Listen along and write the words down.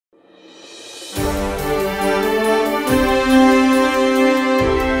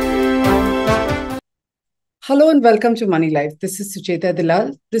Hello and welcome to Moneylife. This is Sucheta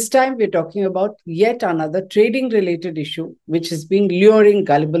Dalal. This time we're talking about yet another trading related issue, which is being luring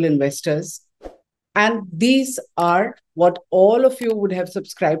gullible investors. And these are what all of you would have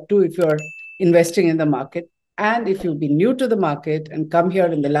subscribed to if you're investing in the market. And if you've been new to the market and come here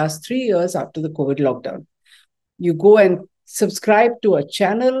in the last 3 years after the COVID lockdown, you go and subscribe to a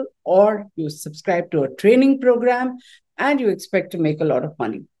channel or you subscribe to a training program and you expect to make a lot of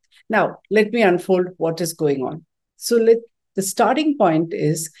money. Now, let me unfold what is going on. The starting point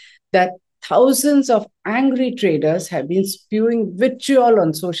is that thousands of angry traders have been spewing vitriol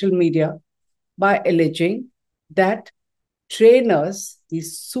on social media by alleging that trainers,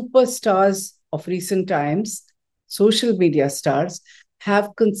 these superstars of recent times, social media stars,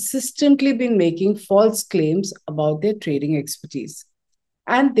 have consistently been making false claims about their trading expertise.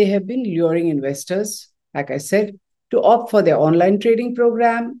 And they have been luring investors, like I said, to opt for their online trading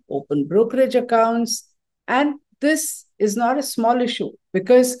program, open brokerage accounts. And this is not a small issue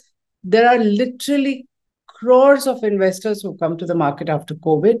because there are literally crores of investors who come to the market after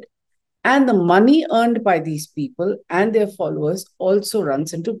COVID. And the money earned by these people and their followers also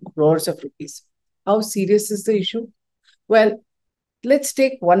runs into crores of rupees. How serious is the issue? Well, let's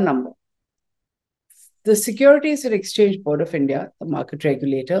take one number. The Securities and Exchange Board of India, the market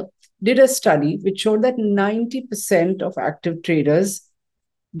regulator, did a study which showed that 90% of active traders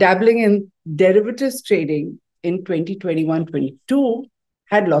dabbling in derivatives trading in 2021-22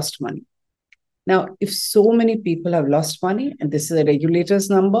 had lost money. Now, if so many people have lost money, and this is a regulator's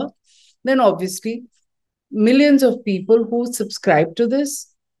number, then obviously millions of people who subscribe to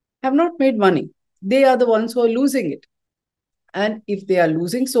this have not made money. They are the ones who are losing it. And if they are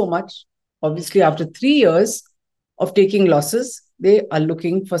losing so much, obviously after 3 years of taking losses, they are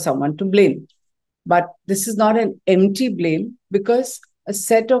looking for someone to blame. But this is not an empty blame because a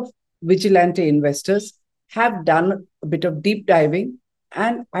set of vigilante investors have done a bit of deep diving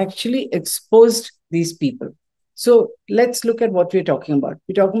and actually exposed these people. So let's look at what we're talking about.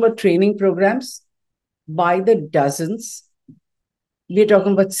 We're talking about training programs by the dozens. We're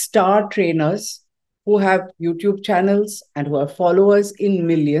talking about star trainers who have YouTube channels and who have followers in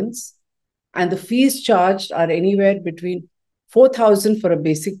millions. And the fees charged are anywhere between 4,000 for a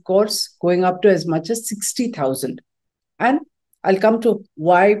basic course, going up to as much as 60,000. And I'll come to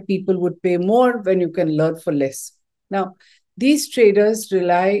why people would pay more when you can learn for less. Now, these traders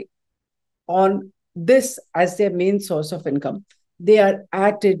rely on this as their main source of income. They are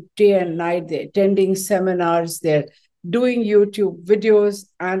at it day and night. They're attending seminars. They're doing YouTube videos.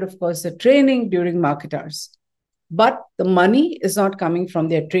 And of course, the training during market hours. But the money is not coming from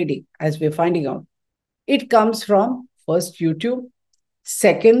their trading, as we're finding out. It comes from first YouTube,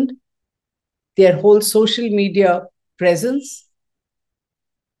 second, their whole social media presence.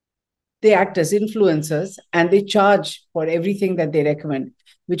 They act as influencers and they charge for everything that they recommend,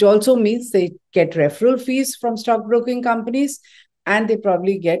 which also means they get referral fees from stockbroking companies and they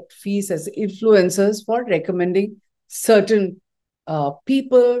probably get fees as influencers for recommending certain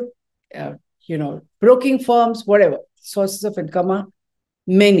people, broking firms, whatever. Sources of income are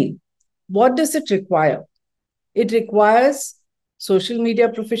many. What does it require? It requires social media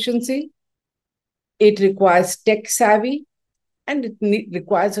proficiency. It requires tech savvy. And it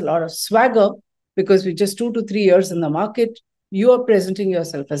requires a lot of swagger because we're just 2 to 3 years in the market. You are presenting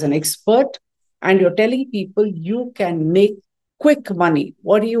yourself as an expert and you're telling people you can make quick money.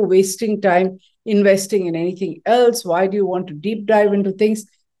 What are you wasting time investing in anything else? Why do you want to deep dive into things?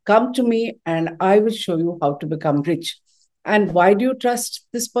 Come to me and I will show you how to become rich. And why do you trust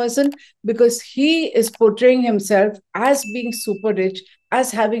this person? Because he is portraying himself as being super rich,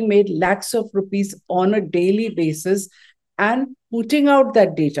 as having made lakhs of rupees on a daily basis and putting out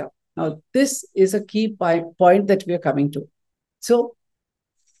that data. Now, this is a key point that we are coming to. So,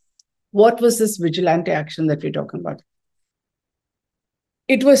 what was this vigilante action that we're talking about?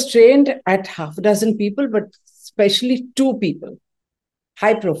 It was trained at half a dozen people, but especially 2 people,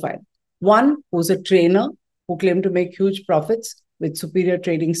 high profile. One who's a trainer who claimed to make huge profits with superior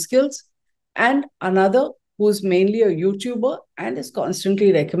trading skills, and another who's mainly a YouTuber and is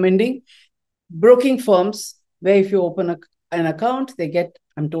constantly recommending broking firms where if you open an account, they get,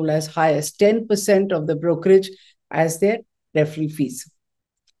 I'm told, as high as 10% of the brokerage as their referral fees.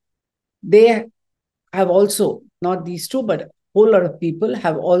 They have also, not these 2, but a whole lot of people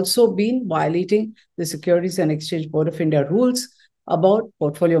have also been violating the Securities and Exchange Board of India rules about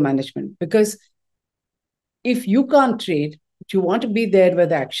portfolio management. Because if you can't trade, if you want to be there where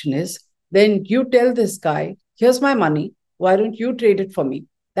the action is, then you tell this guy, here's my money, why don't you trade it for me?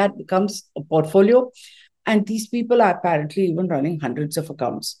 That becomes a portfolio. And these people are apparently even running hundreds of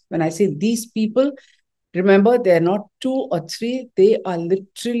accounts. When I say these people, Remember, they're not two or three, they are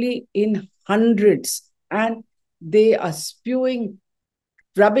literally in hundreds, and they are spewing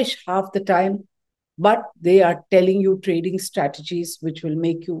rubbish half the time, but they are telling you trading strategies which will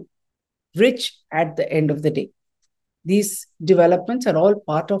make you rich at the end of the day. These developments are all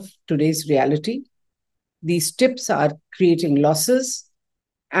part of today's reality. These tips are creating losses,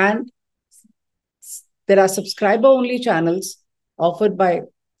 and there are subscriber only channels offered by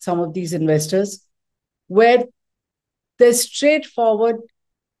some of these investors where there's straightforward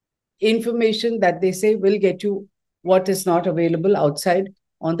information that they say will get you what is not available outside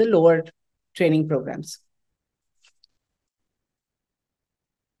on the lower training programs.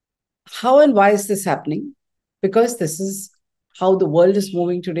 How and why is this happening? Because this is how the world is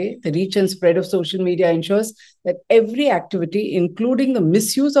moving today. The reach and spread of social media ensures that every activity, including the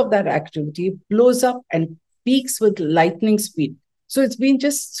misuse of that activity, blows up and peaks with lightning speed. So it's been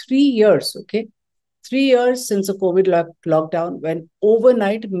just 3 years, okay? 3 years since the COVID lockdown, when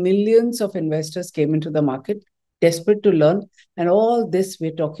overnight millions of investors came into the market, desperate to learn. And all this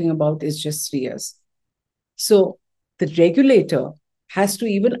we're talking about is just 3 years. So the regulator has to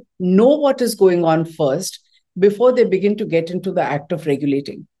even know what is going on first before they begin to get into the act of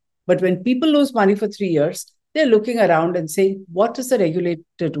regulating. But when people lose money for 3 years, they're looking around and saying, what is the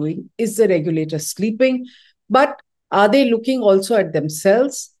regulator doing? Is the regulator sleeping? But are they looking also at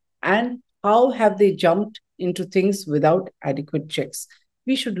themselves? And how have they jumped into things without adequate checks?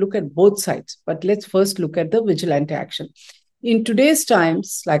 We should look at both sides, but let's first look at the vigilante action. In today's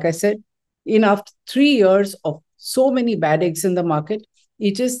times, like I said, in after 3 years of so many bad eggs in the market,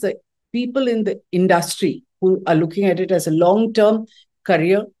 it is the people in the industry who are looking at it as a long-term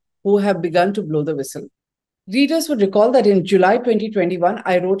career who have begun to blow the whistle. Readers would recall that in July 2021,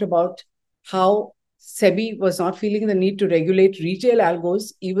 I wrote about how SEBI was not feeling the need to regulate retail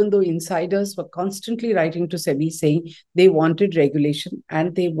algos, even though insiders were constantly writing to SEBI saying they wanted regulation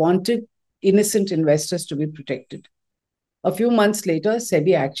and they wanted innocent investors to be protected. A few months later,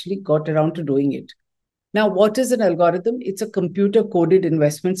 SEBI actually got around to doing it. Now, what is an algorithm? It's a computer-coded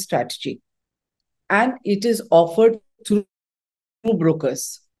investment strategy, and it is offered through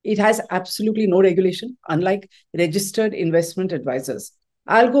brokers. It has absolutely no regulation, unlike registered investment advisors.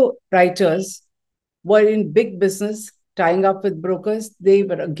 Algo writers were in big business, tying up with brokers. They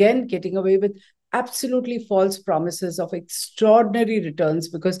were again getting away with absolutely false promises of extraordinary returns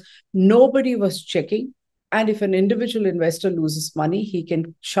because nobody was checking. And if an individual investor loses money, he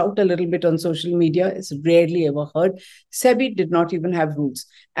can shout a little bit on social media. It's rarely ever heard. SEBI did not even have rules.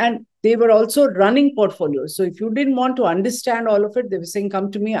 And they were also running portfolios. So if you didn't want to understand all of it, they were saying,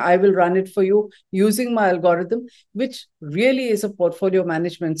 come to me, I will run it for you using my algorithm, which really is a portfolio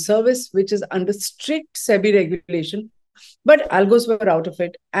management service, which is under strict SEBI regulation. But algos were out of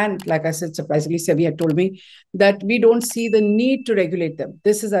it. And like I said, surprisingly, SEBI had told me that we don't see the need to regulate them.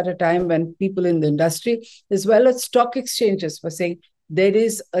 This is at a time when people in the industry, as well as stock exchanges, were saying there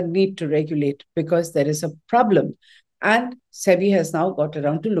is a need to regulate because there is a problem. And SEBI has now got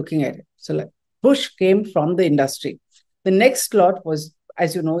around to looking at it. So like push came from the industry. The next lot was,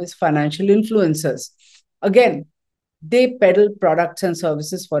 as you know, is financial influencers. Again, they peddle products and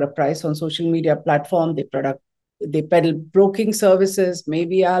services for a price on social media platform. They peddle broking services,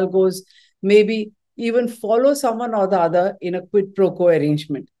 maybe algos, maybe even follow someone or the other in a quid pro quo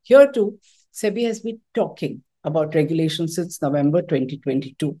arrangement. Here too, SEBI has been talking about regulation since November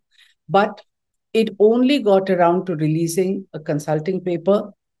 2022, but it only got around to releasing a consulting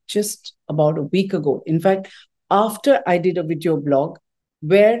paper just about a week ago. In fact, after I did a video blog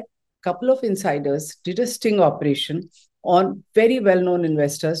where a couple of insiders did a sting operation on very well-known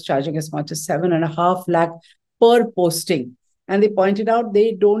investors, charging as much as 7.5 lakh per posting. And they pointed out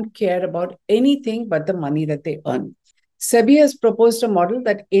they don't care about anything but the money that they earn. SEBI has proposed a model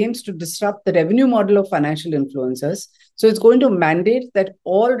that aims to disrupt the revenue model of financial influencers. So it's going to mandate that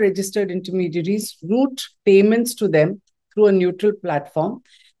all registered intermediaries route payments to them through a neutral platform.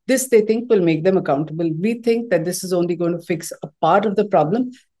 This, they think, will make them accountable. We think that this is only going to fix a part of the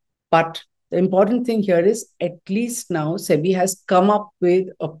problem. But the important thing here is at least now SEBI has come up with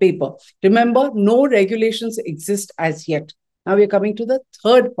a paper. Remember, no regulations exist as yet. Now we're coming to the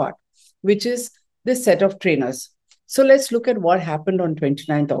third part, which is this set of trainers. So let's look at what happened on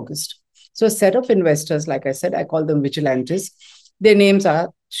 29th August. So a set of investors, like I said, I call them vigilantes. Their names are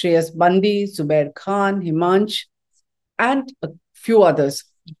Shreyas Bandi, Zubair Khan, Himansh, and a few others,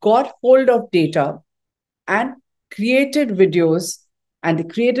 got hold of data and created videos, and they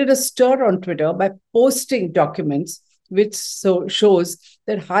created a stir on Twitter by posting documents which shows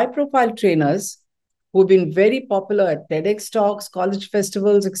that high-profile trainers who've been very popular at TEDx talks, college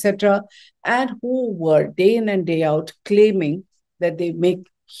festivals, etc., and who were day in and day out claiming that they make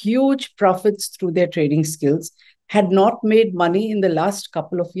huge profits through their trading skills, had not made money in the last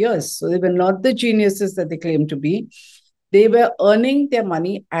couple of years. So they were not the geniuses that they claimed to be. They were earning their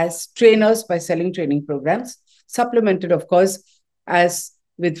money as trainers by selling training programs, supplemented, of course, as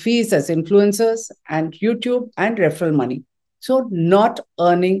with fees as influencers and YouTube and referral money. So not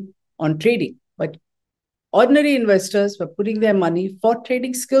earning on trading, but ordinary investors were putting their money for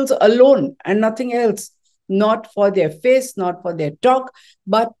trading skills alone and nothing else, not for their face, not for their talk,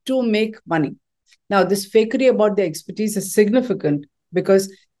 but to make money. Now, this fakery about their expertise is significant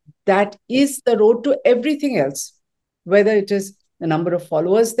because that is the road to everything else, whether it is the number of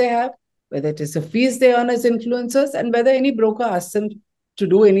followers they have, whether it is the fees they earn as influencers, and whether any broker asks them to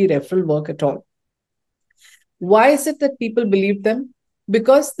do any referral work at all. Why is it that people believe them?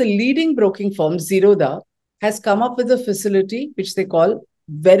 Because the leading broking firm, Zerodha, has come up with a facility which they call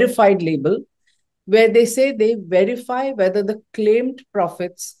verified label, where they say they verify whether the claimed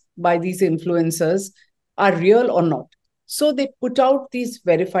profits by these influencers are real or not. So they put out these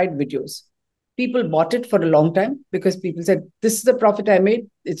verified videos. People bought it for a long time because people said, this is the profit I made.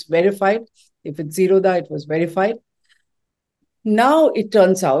 It's verified. If it's Zerodha, it was verified. Now it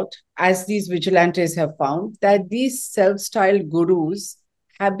turns out, as these vigilantes have found, that these self-styled gurus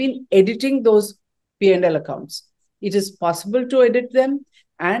have been editing those P&L accounts. It is possible to edit them.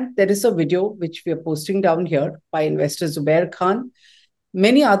 And there is a video which we are posting down here by investor Zubair Khan.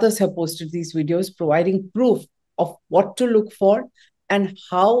 Many others have posted these videos providing proof of what to look for and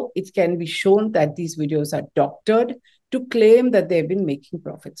how it can be shown that these videos are doctored to claim that they've been making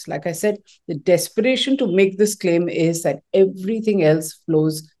profits. Like I said, the desperation to make this claim is that everything else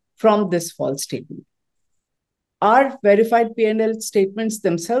flows from this false statement. Are verified P&L statements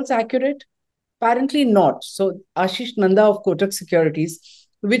themselves accurate? Apparently not. So Ashish Nanda of Kotak Securities,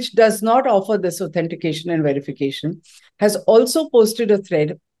 which does not offer this authentication and verification, has also posted a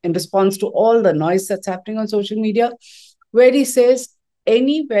thread in response to all the noise that's happening on social media, where he says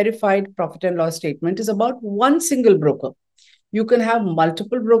any verified profit and loss statement is about one single broker. You can have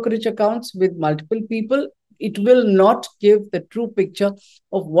multiple brokerage accounts with multiple people. It will not give the true picture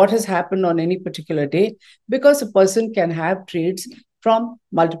of what has happened on any particular day, because a person can have trades from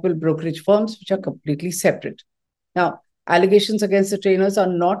multiple brokerage firms which are completely separate. Now, allegations against the trainers are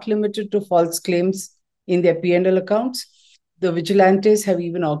not limited to false claims in their P&L accounts. The vigilantes have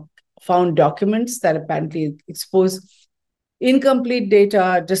even found documents that apparently expose incomplete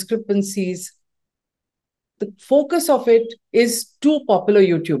data, discrepancies. The focus of it is two popular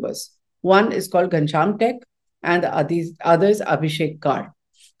YouTubers. One is called Ghanshyam Tech and the other is Abhishek Kar.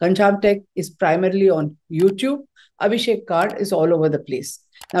 Ghanshyam Tech is primarily on YouTube. Abhishek Kar is all over the place.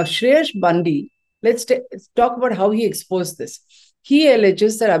 Now, Shreyash Bundy, let's talk about how he exposed this. He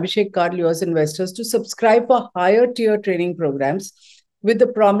alleges that Abhishek Kar lures investors to subscribe for higher tier training programs with the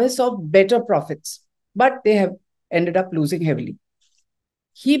promise of better profits, but they have ended up losing heavily.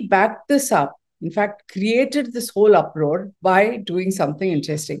 He backed this up, in fact, created this whole uproar by doing something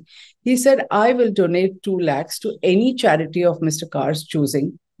interesting. He said, I will donate 2 lakhs to any charity of Mr. Kar's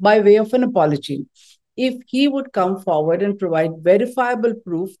choosing by way of an apology if he would come forward and provide verifiable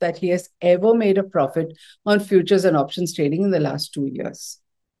proof that he has ever made a profit on futures and options trading in the last 2 years.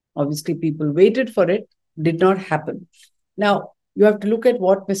 Obviously, people waited for it, did not happen. Now, you have to look at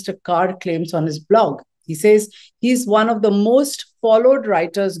what Mr. Kar claims on his blog. He says he's one of the most followed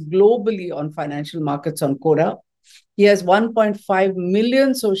writers globally on financial markets on Quora. He has 1.5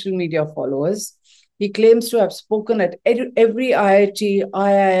 million social media followers. He claims to have spoken at every IIT,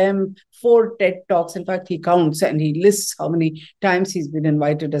 IIM, 4 TED Talks. In fact, he counts and he lists how many times he's been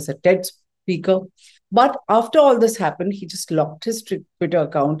invited as a TED speaker. But after all this happened, he just locked his Twitter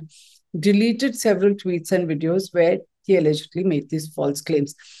account, deleted several tweets and videos where he allegedly made these false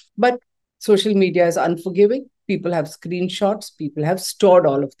claims. But social media is unforgiving. People have screenshots. People have stored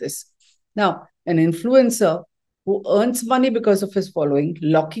all of this. Now, an influencer who earns money because of his following,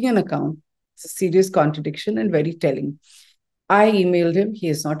 locking an account, it's a serious contradiction and very telling. I emailed him. He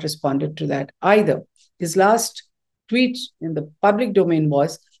has not responded to that either. His last tweet in the public domain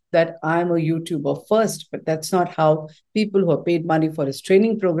was that I'm a YouTuber first, but that's not how people who are paid money for his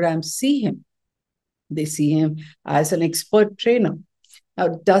training programs see him. They see him as an expert trainer.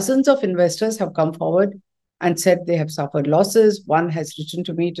 Now, dozens of investors have come forward and said they have suffered losses. One has written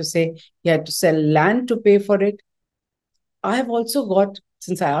to me to say he had to sell land to pay for it. I have also got,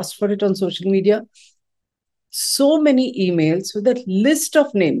 since I asked for it on social media, so many emails with a list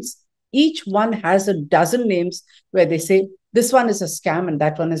of names. Each one has a dozen names where they say, this one is a scam and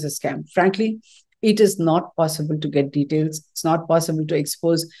that one is a scam. Frankly, It is not possible to get details. It's not possible to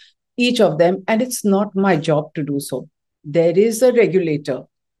expose each of them. And it's not my job to do so. There is a regulator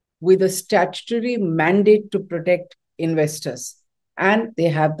with a statutory mandate to protect investors. And they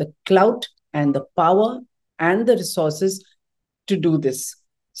have the clout and the power and the resources to do this.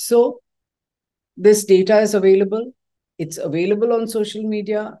 So this data is available. It's available on social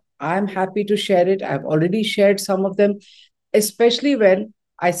media. I'm happy to share it. I've already shared some of them, especially when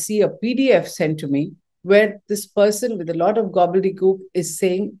I see a PDF sent to me where this person with a lot of gobbledygook is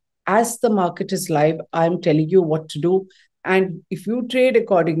saying, as the market is live, I'm telling you what to do. And if you trade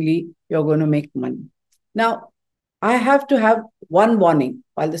accordingly, you're going to make money. Now, I have to have one warning.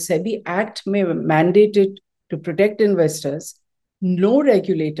 While the SEBI Act may mandate it to protect investors, no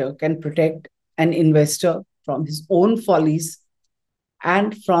regulator can protect an investor from his own follies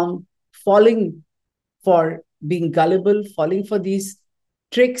and from falling for being gullible, falling for these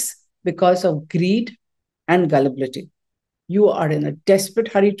tricks because of greed and gullibility. You are in a desperate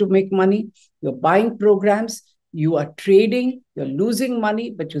hurry to make money. You're buying programs. You are trading. You're losing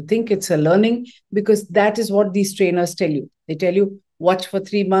money, but you think it's a learning because that is what these trainers tell you. They tell you, watch for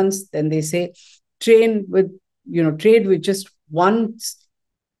 3 months. Then they say, trade with just one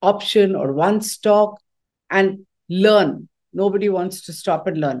option or one stock and learn. Nobody wants to stop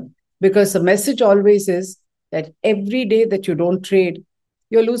and learn because the message always is that every day that you don't trade,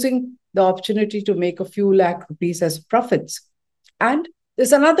 you're losing the opportunity to make a few lakh rupees as profits. And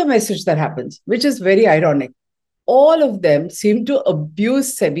there's another message that happens, which is very ironic. All of them seem to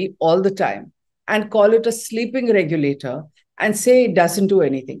abuse SEBI all the time and call it a sleeping regulator and say it doesn't do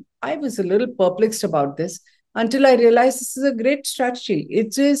anything. I was a little perplexed about this until I realized this is a great strategy.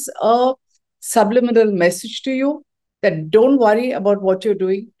 It is a subliminal message to you that don't worry about what you're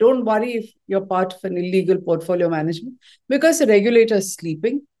doing. Don't worry if you're part of an illegal portfolio management because the regulator is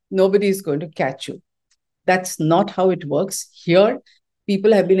sleeping. Nobody is going to catch you. That's not how it works. Here,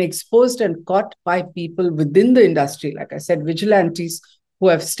 people have been exposed and caught by people within the industry, like I said, vigilantes who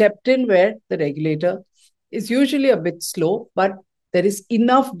have stepped in where the regulator is usually a bit slow, but there is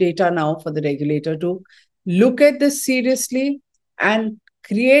enough data now for the regulator to look at this seriously and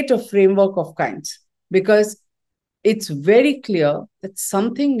create a framework of kinds, because it's very clear that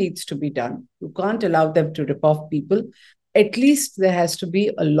something needs to be done. You can't allow them to rip off people. At least there has to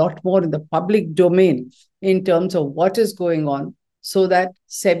be a lot more in the public domain in terms of what is going on so that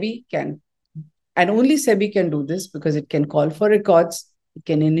SEBI can, and only SEBI can do this because it can call for records, it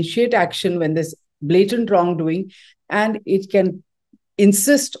can initiate action when there's blatant wrongdoing, and it can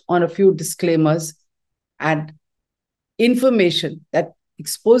insist on a few disclaimers and information that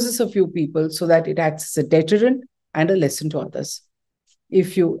exposes a few people so that it acts as a deterrent and a lesson to others.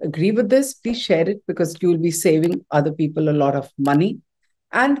 If you agree with this, please share it because you'll be saving other people a lot of money.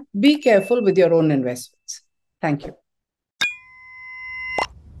 And be careful with your own investments. Thank you.